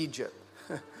to Egypt.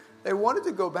 They wanted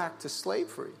to go back to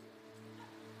slavery.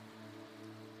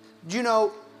 Do you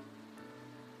know,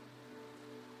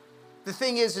 the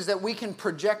thing is that we can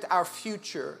project our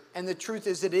future, and the truth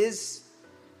is it is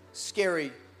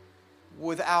scary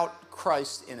without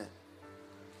Christ in it.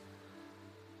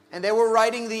 And they were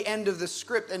writing the end of the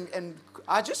script, and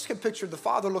I just can picture the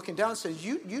father looking down and says,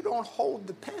 you don't hold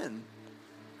the pen.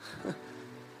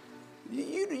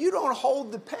 you don't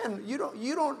hold the pen. You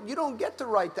don't get to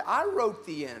write that. I wrote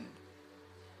the end.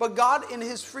 But God, in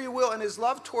his free will and his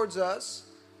love towards us,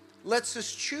 lets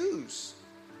us choose.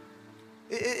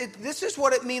 This is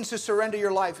what it means to surrender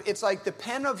your life. It's like the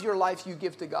pen of your life you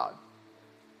give to God.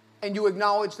 And you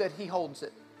acknowledge that he holds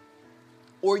it.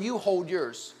 Or you hold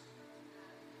yours.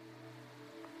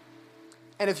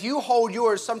 And if you hold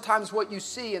yours, sometimes what you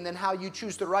see and then how you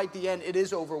choose to write the end, it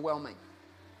is overwhelming.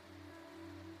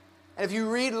 And if you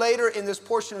read later in this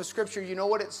portion of Scripture, you know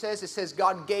what it says? It says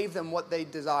God gave them what they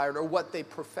desired or what they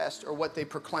professed or what they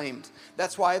proclaimed.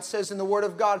 That's why it says in the Word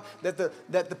of God that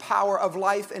the power of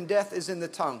life and death is in the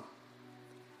tongue.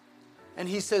 And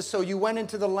he says, so you went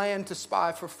into the land to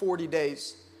spy for 40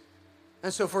 days.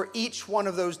 And so for each one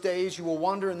of those days, you will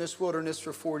wander in this wilderness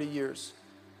for 40 years.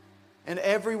 And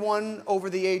everyone over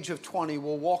the age of 20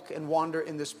 will walk and wander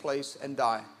in this place and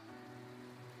die.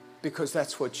 Because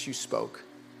that's what you spoke.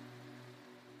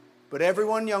 But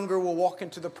everyone younger will walk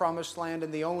into the promised land,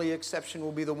 and the only exception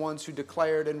will be the ones who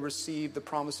declared and received the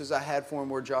promises I had for them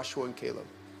were Joshua and Caleb.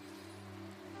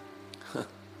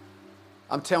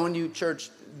 I'm telling you,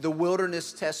 church, the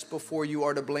wilderness tests before you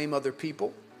are to blame other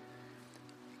people.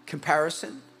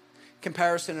 Comparison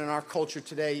in our culture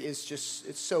today is just,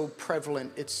 it's so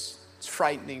prevalent, it's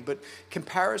frightening. But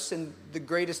comparison, the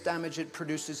greatest damage it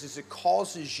produces is it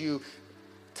causes you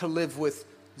to live with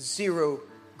zero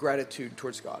gratitude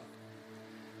towards God.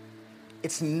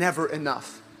 It's never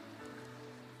enough.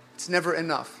 It's never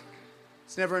enough.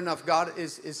 It's never enough. God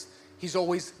he's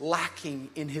always lacking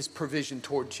in his provision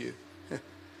towards you.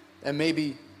 And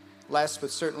maybe last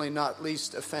but certainly not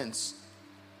least, offense.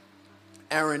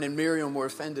 Aaron and Miriam were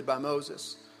offended by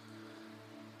Moses.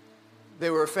 They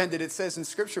were offended, it says in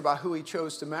Scripture, by who he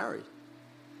chose to marry.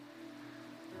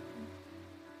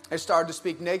 They started to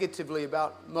speak negatively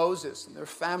about Moses and their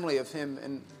family of him.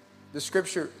 And the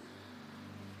Scripture,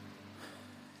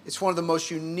 it's one of the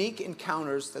most unique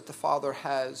encounters that the Father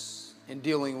has in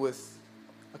dealing with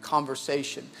a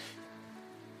conversation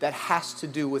that has to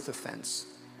do with offense.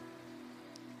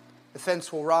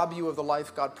 Offense will rob you of the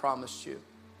life God promised you.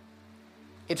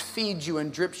 It feeds you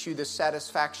and drips you the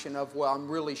satisfaction of, well, I'm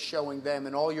really showing them,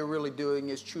 and all you're really doing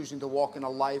is choosing to walk in a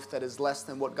life that is less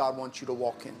than what God wants you to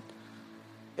walk in.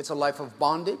 It's a life of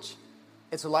bondage.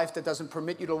 It's a life that doesn't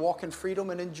permit you to walk in freedom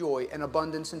and in joy and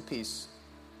abundance and peace.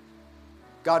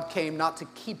 God came not to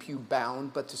keep you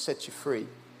bound, but to set you free.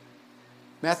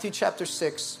 Matthew chapter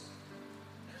 6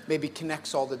 maybe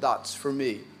connects all the dots for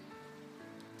me.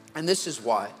 And this is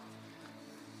why.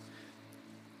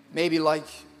 Maybe like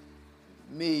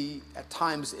me, at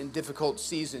times in difficult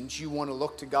seasons, you want to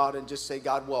look to God and just say,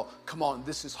 God, well, come on,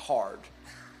 this is hard.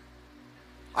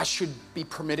 I should be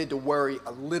permitted to worry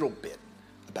a little bit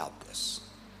about this.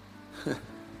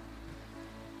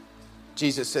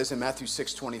 Jesus says in Matthew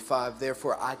 6:25,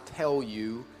 therefore I tell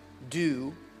you,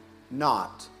 do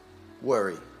not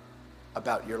worry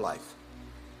about your life.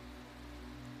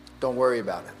 Don't worry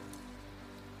about it.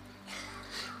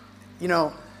 You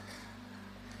know,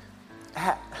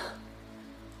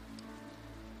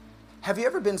 have you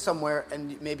ever been somewhere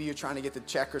and maybe you're trying to get the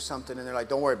check or something and they're like,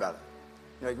 don't worry about it.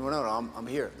 You're like, no, I'm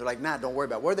here. They're like, nah, don't worry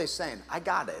about it. What are they saying? I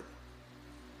got it.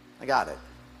 I got it.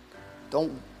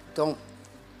 Don't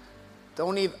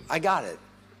even, I got it.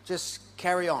 Just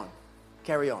carry on.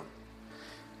 Carry on.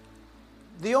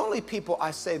 The only people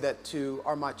I say that to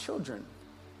are my children.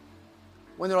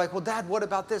 When they're like, well, Dad, what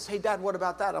about this? Hey, Dad, what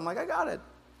about that? I'm like, I got it.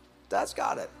 Dad's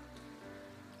got it.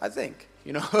 I think,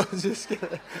 just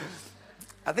kidding.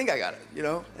 I think I got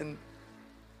it,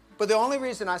 But the only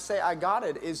reason I say I got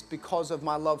it is because of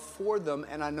my love for them,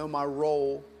 and I know my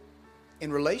role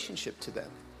in relationship to them.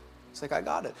 It's like, I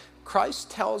got it. Christ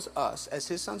tells us as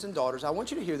his sons and daughters, I want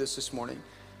you to hear this morning,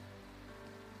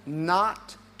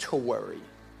 not to worry.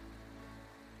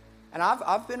 And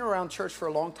I've been around church for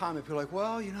a long time, and people are like,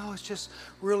 well, it's just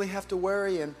really have to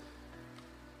worry. And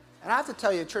I have to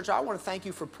tell you, church, I want to thank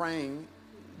you for praying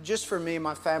just for me and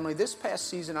my family. This past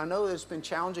season, I know it's been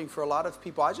challenging for a lot of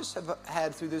people. I just have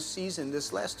had through this season,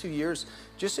 this last 2 years,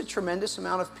 just a tremendous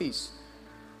amount of peace.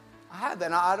 I had that.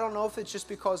 And I don't know if it's just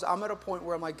because I'm at a point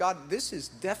where I'm like, God, this is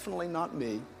definitely not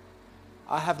me.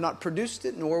 I have not produced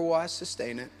it, nor will I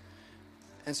sustain it.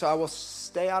 And so I will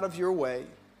stay out of your way.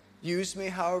 Use me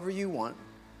however you want.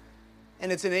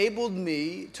 And it's enabled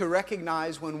me to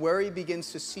recognize when worry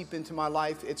begins to seep into my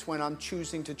life, it's when I'm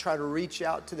choosing to try to reach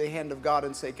out to the hand of God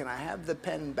and say, can I have the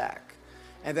pen back?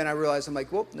 And then I realize I'm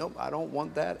like, whoop, nope, I don't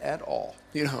want that at all.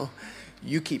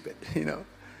 You keep it,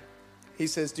 He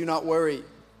says, do not worry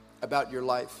about your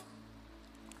life,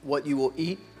 what you will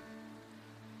eat,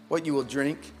 what you will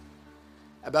drink,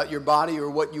 about your body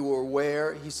or what you will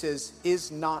wear. He says,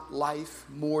 is not life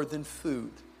more than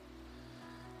food,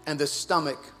 and the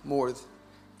stomach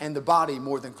and the body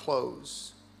more than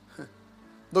clothes?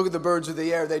 Look at the birds of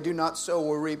the air. They do not sow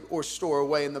or reap or store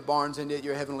away in the barns, and yet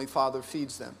your heavenly Father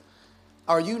feeds them.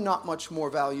 Are you not much more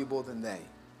valuable than they?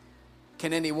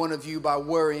 Can any one of you, by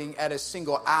worrying, add a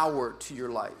single hour to your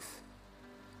life?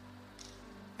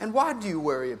 And why do you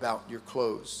worry about your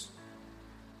clothes?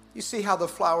 You see how the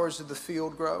flowers of the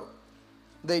field grow?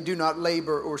 They do not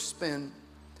labor or spin.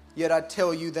 Yet I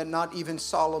tell you that not even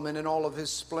Solomon in all of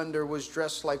his splendor was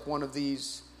dressed like one of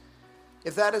these.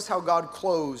 If that is how God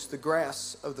clothes the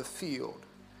grass of the field,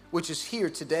 which is here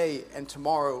today and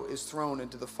tomorrow is thrown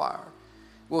into the fire,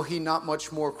 will he not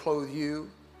much more clothe you,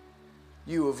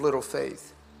 you of little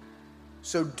faith?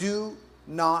 So do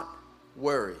not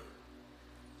worry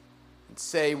and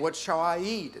say, what shall I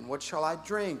eat, and what shall I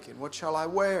drink, and what shall I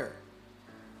wear?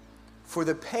 For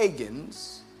the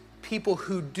pagans, people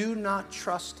who do not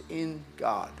trust in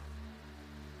God,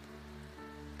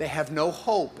 they have no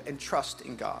hope and trust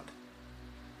in God.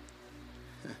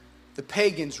 The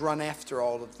pagans run after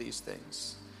all of these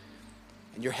things.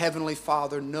 And your heavenly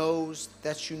Father knows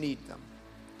that you need them.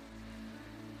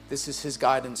 This is His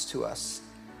guidance to us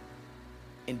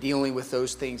in dealing with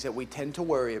those things that we tend to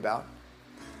worry about.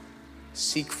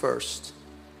 Seek first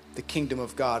the kingdom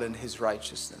of God and His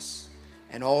righteousness,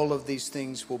 and all of these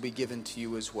things will be given to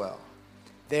you as well.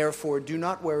 Therefore, do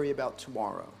not worry about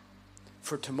tomorrow,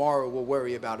 for tomorrow will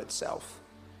worry about itself.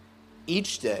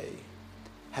 Each day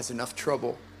has enough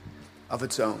trouble of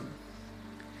its own.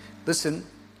 Listen,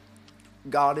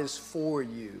 God is for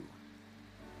you.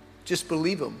 Just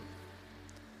believe Him.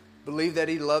 Believe that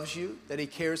He loves you, that He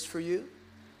cares for you.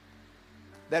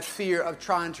 That fear of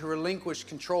trying to relinquish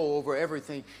control over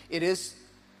everything, it's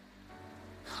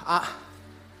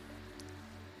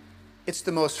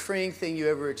the most freeing thing you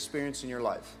ever experience in your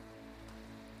life.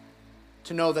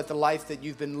 To know that the life that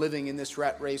you've been living in this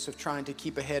rat race of trying to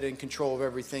keep ahead and control of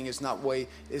everything is not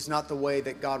the way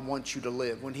that God wants you to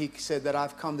live. When He said that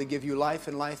I've come to give you life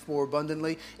and life more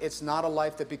abundantly, it's not a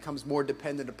life that becomes more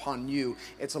dependent upon you.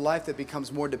 It's a life that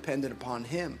becomes more dependent upon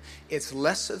Him. It's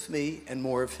less of me and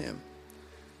more of Him.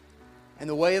 And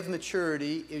the way of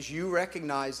maturity is you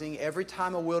recognizing every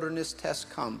time a wilderness test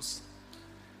comes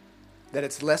that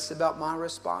it's less about my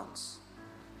response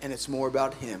and it's more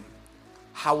about Him.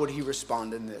 How would He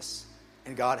respond in this?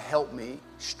 And God, help me,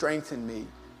 strengthen me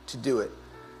to do it.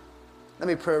 Let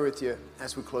me pray with you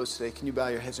as we close today. Can you bow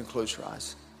your heads and close your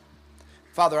eyes?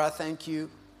 Father, I thank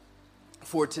you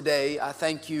for today. I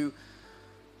thank you,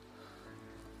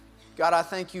 God, I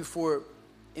thank you for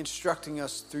instructing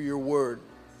us through your word.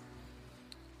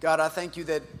 God, I thank you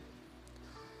that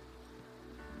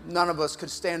none of us could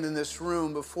stand in this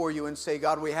room before you and say,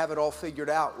 God, we have it all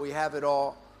figured out. We have it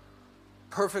all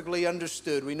perfectly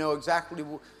understood. We know exactly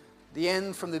the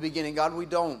end from the beginning. God, we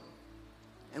don't.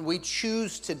 And we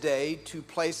choose today to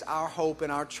place our hope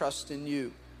and our trust in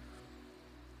you.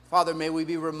 Father, may we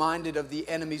be reminded of the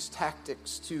enemy's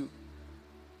tactics to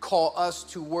call us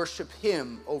to worship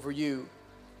him over you.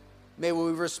 May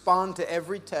we respond to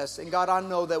every test. And God, I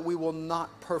know that we will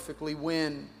not perfectly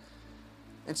win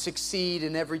and succeed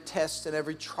in every test and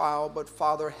every trial, but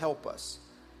Father, help us.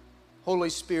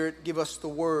 Holy Spirit, give us the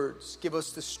words, give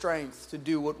us the strength to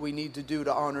do what we need to do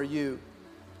to honor you.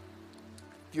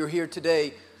 If you're here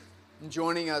today and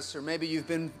joining us, or maybe you've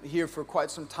been here for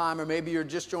quite some time, or maybe you're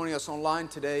just joining us online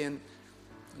today and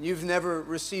you've never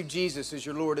received Jesus as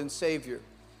your Lord and Savior,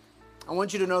 I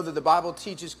want you to know that the Bible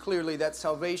teaches clearly that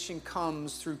salvation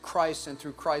comes through Christ and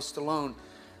through Christ alone.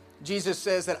 Jesus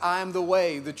says that I am the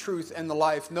way, the truth, and the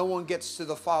life. No one gets to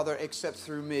the Father except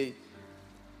through me.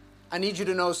 I need you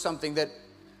to know something, that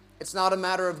it's not a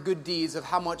matter of good deeds, of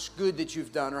how much good that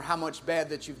you've done or how much bad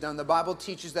that you've done. The Bible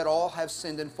teaches that all have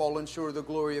sinned and fallen short of the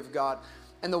glory of God.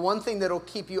 And the one thing that will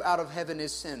keep you out of heaven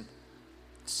is sin.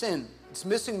 Sin. It's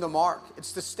missing the mark.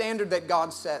 It's the standard that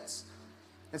God sets.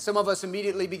 And some of us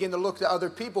immediately begin to look to other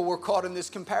people. We're caught in this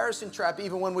comparison trap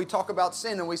even when we talk about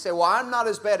sin. And we say, well, I'm not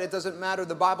as bad. It doesn't matter.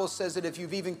 The Bible says that if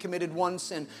you've even committed one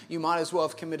sin, you might as well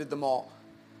have committed them all.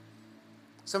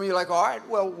 Some of you are like, all right,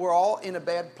 well, we're all in a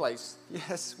bad place.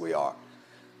 Yes, we are.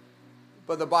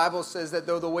 But the Bible says that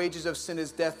though the wages of sin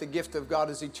is death, the gift of God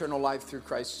is eternal life through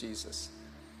Christ Jesus.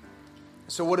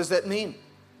 So what does that mean?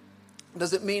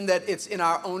 Does it mean that it's in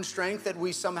our own strength that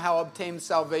we somehow obtain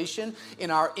salvation,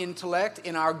 in our intellect,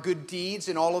 in our good deeds,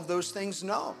 in all of those things?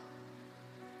 No.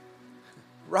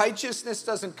 Righteousness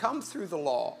doesn't come through the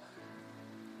law.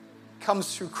 It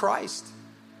comes through Christ.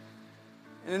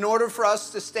 And in order for us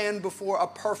to stand before a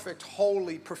perfect,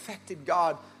 holy, perfected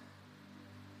God,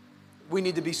 we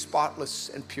need to be spotless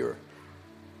and pure.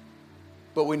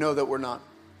 But we know that we're not.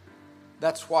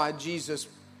 That's why Jesus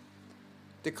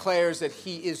declares that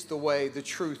He is the way, the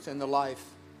truth, and the life.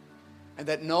 And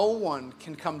that no one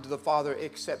can come to the Father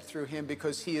except through Him,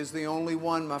 because He is the only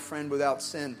one, my friend, without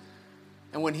sin.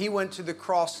 And when He went to the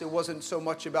cross, it wasn't so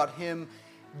much about Him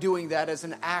doing that as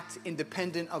an act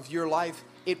independent of your life.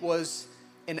 It was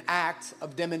an act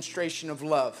of demonstration of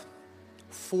love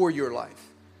for your life,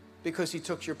 because He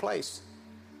took your place.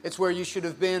 It's where you should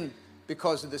have been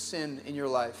because of the sin in your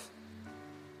life.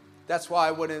 That's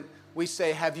why when we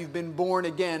say, have you been born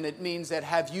again? It means that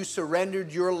have you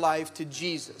surrendered your life to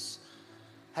Jesus?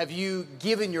 Have you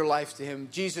given your life to Him?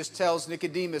 Jesus tells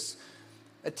Nicodemus,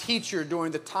 a teacher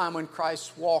during the time when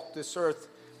Christ walked this earth,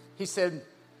 He said,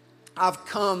 I've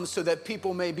come so that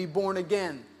people may be born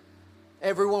again.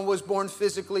 Everyone was born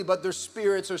physically, but their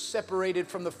spirits are separated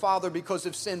from the Father because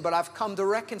of sin. But I've come to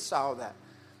reconcile that.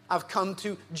 I've come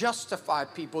to justify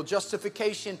people.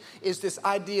 Justification is this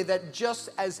idea that just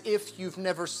as if you've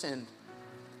never sinned.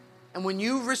 And when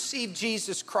you receive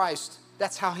Jesus Christ,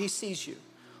 that's how He sees you.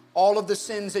 All of the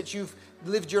sins that you've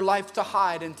lived your life to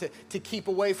hide and to keep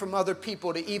away from other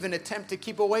people, to even attempt to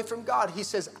keep away from God, He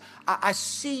says, I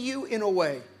see you in a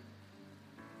way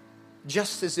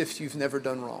just as if you've never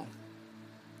done wrong.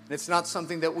 And it's not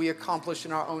something that we accomplish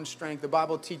in our own strength. The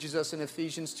Bible teaches us in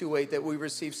Ephesians 2:8 that we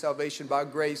receive salvation by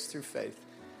grace through faith.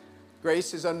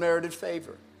 Grace is unmerited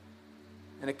favor,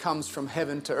 and it comes from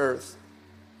heaven to earth.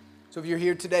 So if you're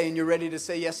here today and you're ready to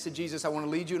say yes to Jesus, I want to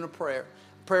lead you in a prayer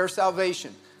of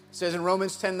salvation. It says in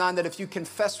Romans 10:9 that if you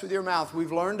confess with your mouth,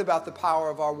 we've learned about the power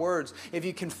of our words. If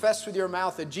you confess with your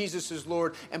mouth that Jesus is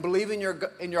Lord and believe in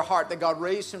your heart that God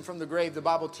raised Him from the grave, the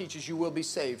Bible teaches you will be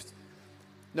saved.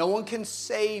 No one can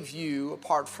save you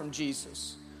apart from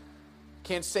Jesus.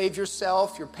 Can't save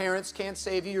yourself. Your parents can't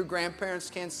save you. Your grandparents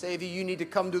can't save you. You need to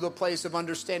come to the place of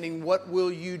understanding what will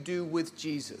you do with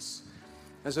Jesus.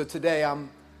 And so today I'm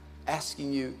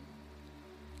asking you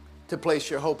to place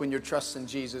your hope and your trust in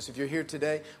Jesus. If you're here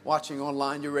today, watching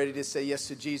online, you're ready to say yes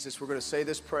to Jesus, we're going to say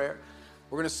this prayer.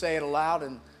 We're going to say it aloud,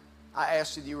 and I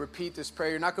ask you to repeat this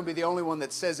prayer. You're not going to be the only one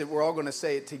that says it. We're all going to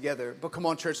say it together. But come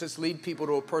on, church, let's lead people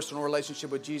to a personal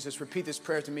relationship with Jesus. Repeat this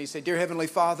prayer to me. Say, Dear Heavenly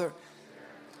Father,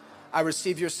 I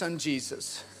receive your Son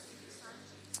Jesus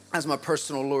as my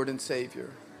personal Lord and Savior.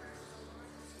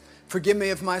 Forgive me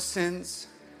of my sins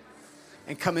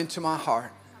and come into my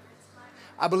heart.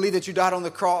 I believe that you died on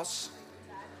the cross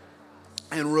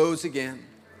and rose again.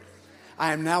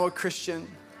 I am now a Christian.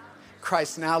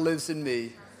 Christ now lives in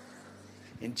me.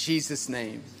 In Jesus'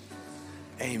 name,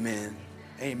 amen.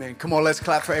 Amen. Come on, let's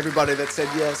clap for everybody that said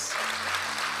yes.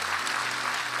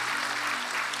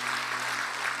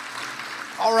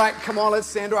 All right, come on, let's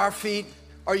stand to our feet.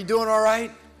 Are you doing all right?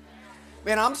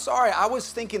 Man, I'm sorry. I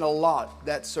was thinking a lot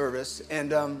that service,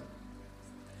 and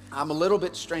I'm a little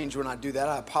bit strange when I do that.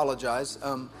 I apologize.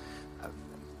 I'm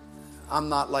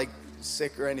not like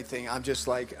sick or anything. I'm just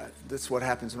like, that's what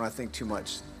happens when I think too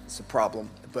much. It's a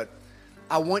problem. But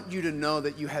I want you to know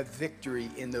that you have victory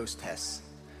in those tests.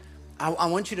 I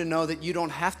want you to know that you don't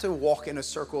have to walk in a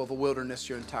circle of a wilderness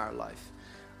your entire life.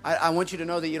 I want you to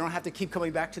know that you don't have to keep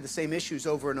coming back to the same issues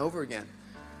over and over again.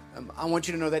 I want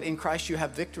you to know that in Christ you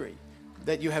have victory,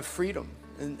 that you have freedom,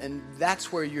 and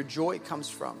that's where your joy comes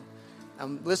from.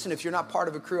 Listen, if you're not part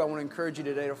of a crew, I want to encourage you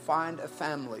today to find a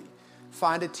family,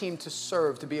 find a team to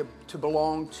serve, to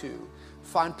belong to.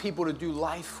 Find people to do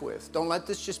life with. Don't let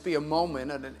this just be a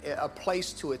moment and a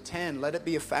place to attend. Let it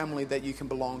be a family that you can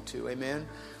belong to. Amen?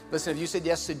 Listen, if you said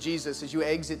yes to Jesus, as you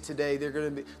exit today,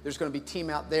 there's going to be a team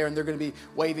out there, and they're going to be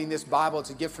waving this Bible. It's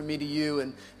a gift from me to you,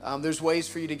 and there's ways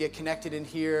for you to get connected in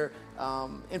here,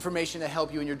 information to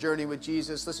help you in your journey with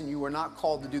Jesus. Listen, you were not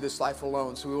called to do this life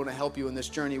alone, so we want to help you in this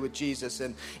journey with Jesus.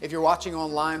 And if you're watching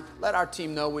online, let our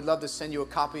team know. We'd love to send you a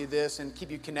copy of this and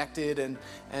keep you connected, and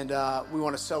we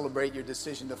want to celebrate your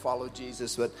decision to follow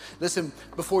Jesus. But listen,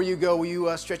 before you go, will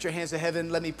you stretch your hands to heaven?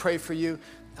 Let me pray for you.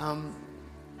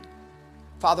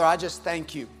 Father, I just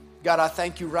thank you. God, I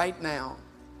thank you right now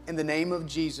in the name of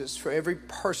Jesus for every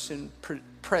person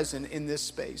present in this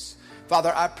space.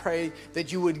 Father, I pray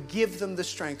that you would give them the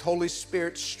strength. Holy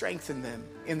Spirit, strengthen them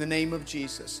in the name of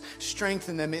Jesus.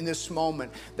 Strengthen them in this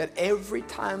moment, that every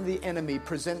time the enemy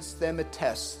presents them a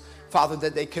test, Father,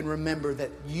 that they can remember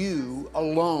that you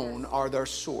alone are their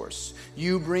source.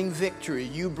 You bring victory.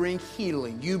 You bring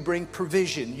healing. You bring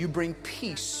provision. You bring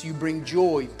peace. You bring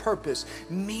joy, purpose,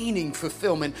 meaning,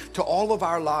 fulfillment to all of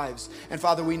our lives. And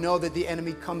Father, we know that the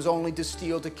enemy comes only to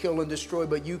steal, to kill, and destroy,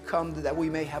 but you come that we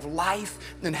may have life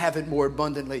and have it more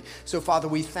abundantly. So Father,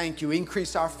 we thank you.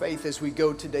 Increase our faith as we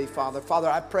go today, Father. Father,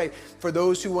 I pray for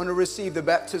those who want to receive the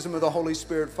baptism of the Holy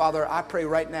Spirit. Father, I pray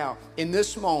right now, in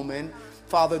this moment,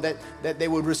 Father, that they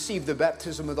would receive the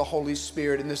baptism of the Holy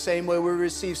Spirit in the same way we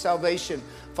receive salvation.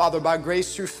 Father, by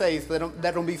grace through faith, let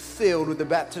them be filled with the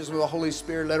baptism of the Holy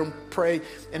Spirit. Let them pray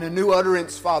in a new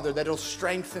utterance, Father, that will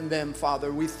strengthen them,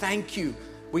 Father. We thank you.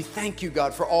 We thank you,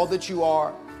 God, for all that you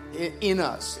are in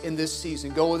us in this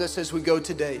season. Go with us as we go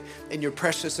today. In your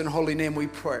precious and holy name we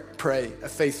pray. A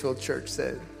faithful church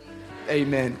said,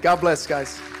 amen. God bless,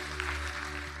 guys.